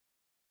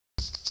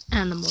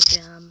Animal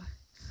Jam.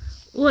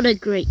 What a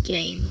great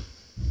game.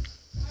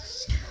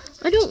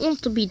 I don't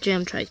want to be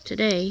Jamtrike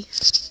today.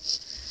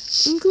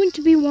 I'm going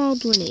to be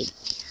Wild 180.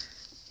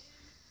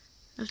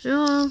 After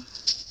all,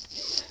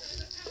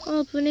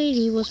 Wild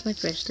 180 was my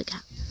first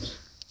account.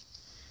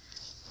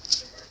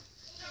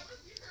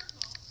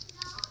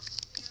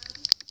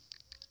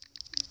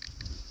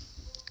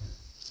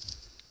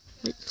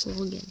 Let's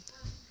log in.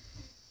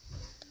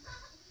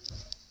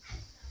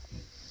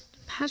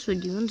 The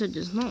password you entered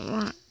does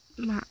not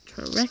match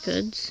her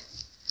records.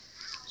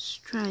 Let's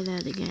try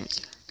that again.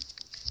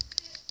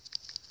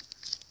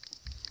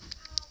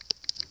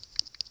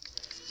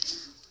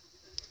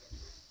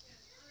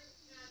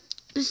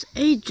 This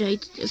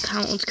AJ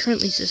account is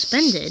currently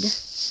suspended.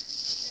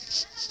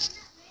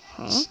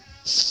 Huh?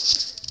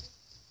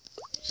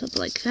 Something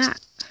like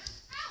that.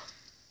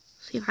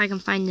 See if I can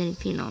find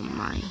anything on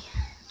my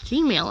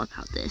Gmail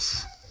about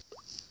this.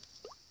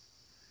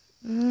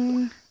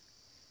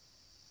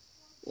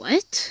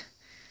 What?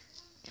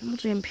 Animal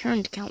Jam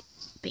parent account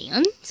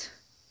banned?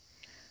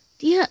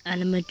 Dear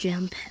Animal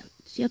Jam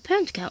parents, your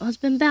parent account has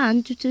been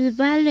banned due to the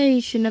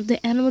violation of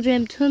the Animal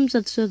Jam Terms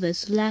of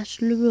Service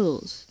 /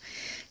 rules.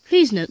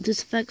 Please note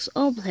this affects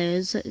all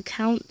players'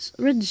 accounts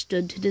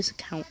registered to this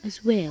account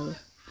as well.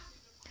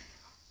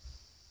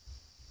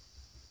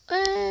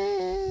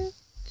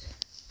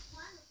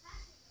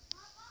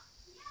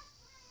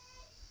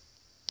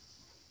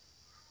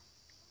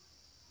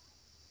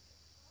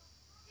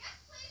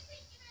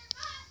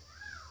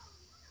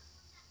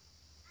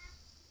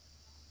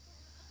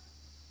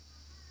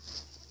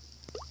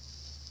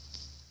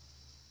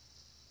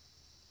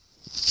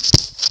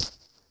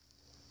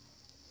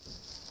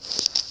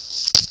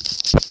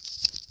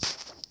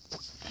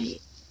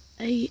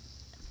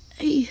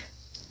 I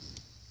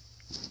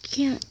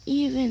can't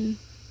even.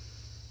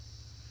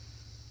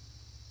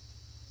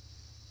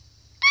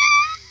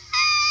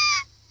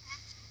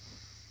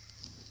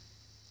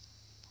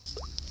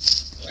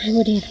 Why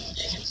would Animal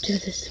Jam do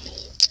this to me?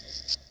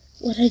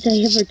 What did I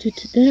ever do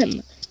to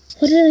them?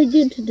 What did I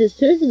do to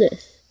deserve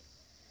this?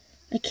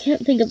 I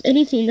can't think of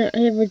anything that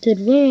I ever did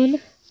wrong.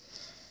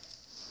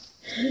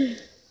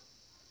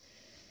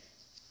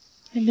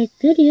 I make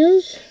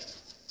videos.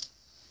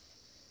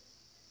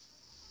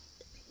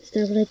 Is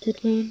that what I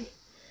did wrong?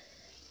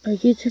 Are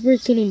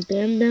YouTubers getting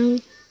banned now?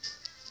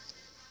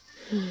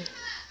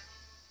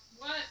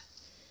 What?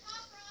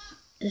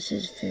 This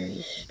is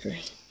very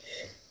strange.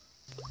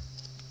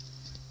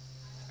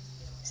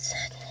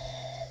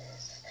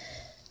 Sadness.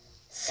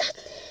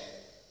 Sadness.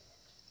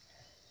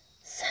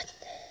 Sadness.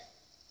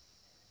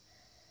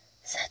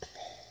 Sadness.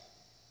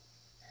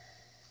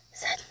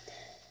 Sadness.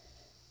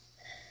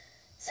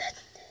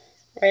 Sadness.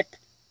 RIP.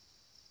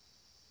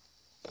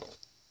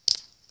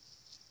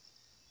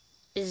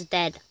 Is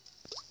dead.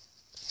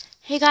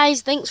 Hey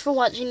guys, thanks for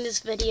watching this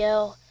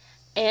video.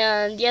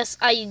 And yes,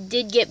 I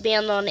did get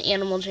banned on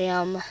Animal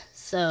Jam,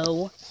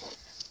 so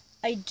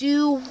I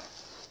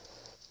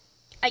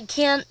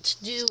can't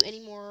do any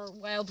more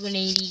Wild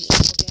 180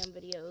 Animal Jam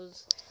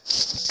videos.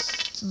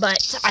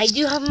 But I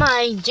do have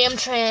my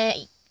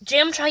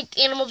Jamtrike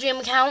Animal Jam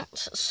account,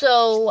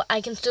 so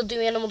I can still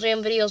do Animal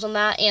Jam videos on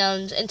that,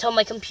 and until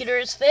my computer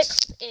is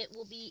fixed, it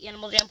will be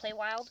Animal Jam Play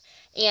Wild,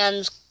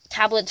 and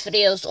tablets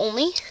videos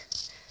only.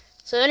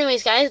 So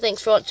anyways guys,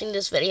 thanks for watching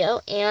this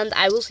video, and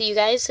I will see you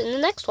guys in the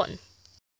next one.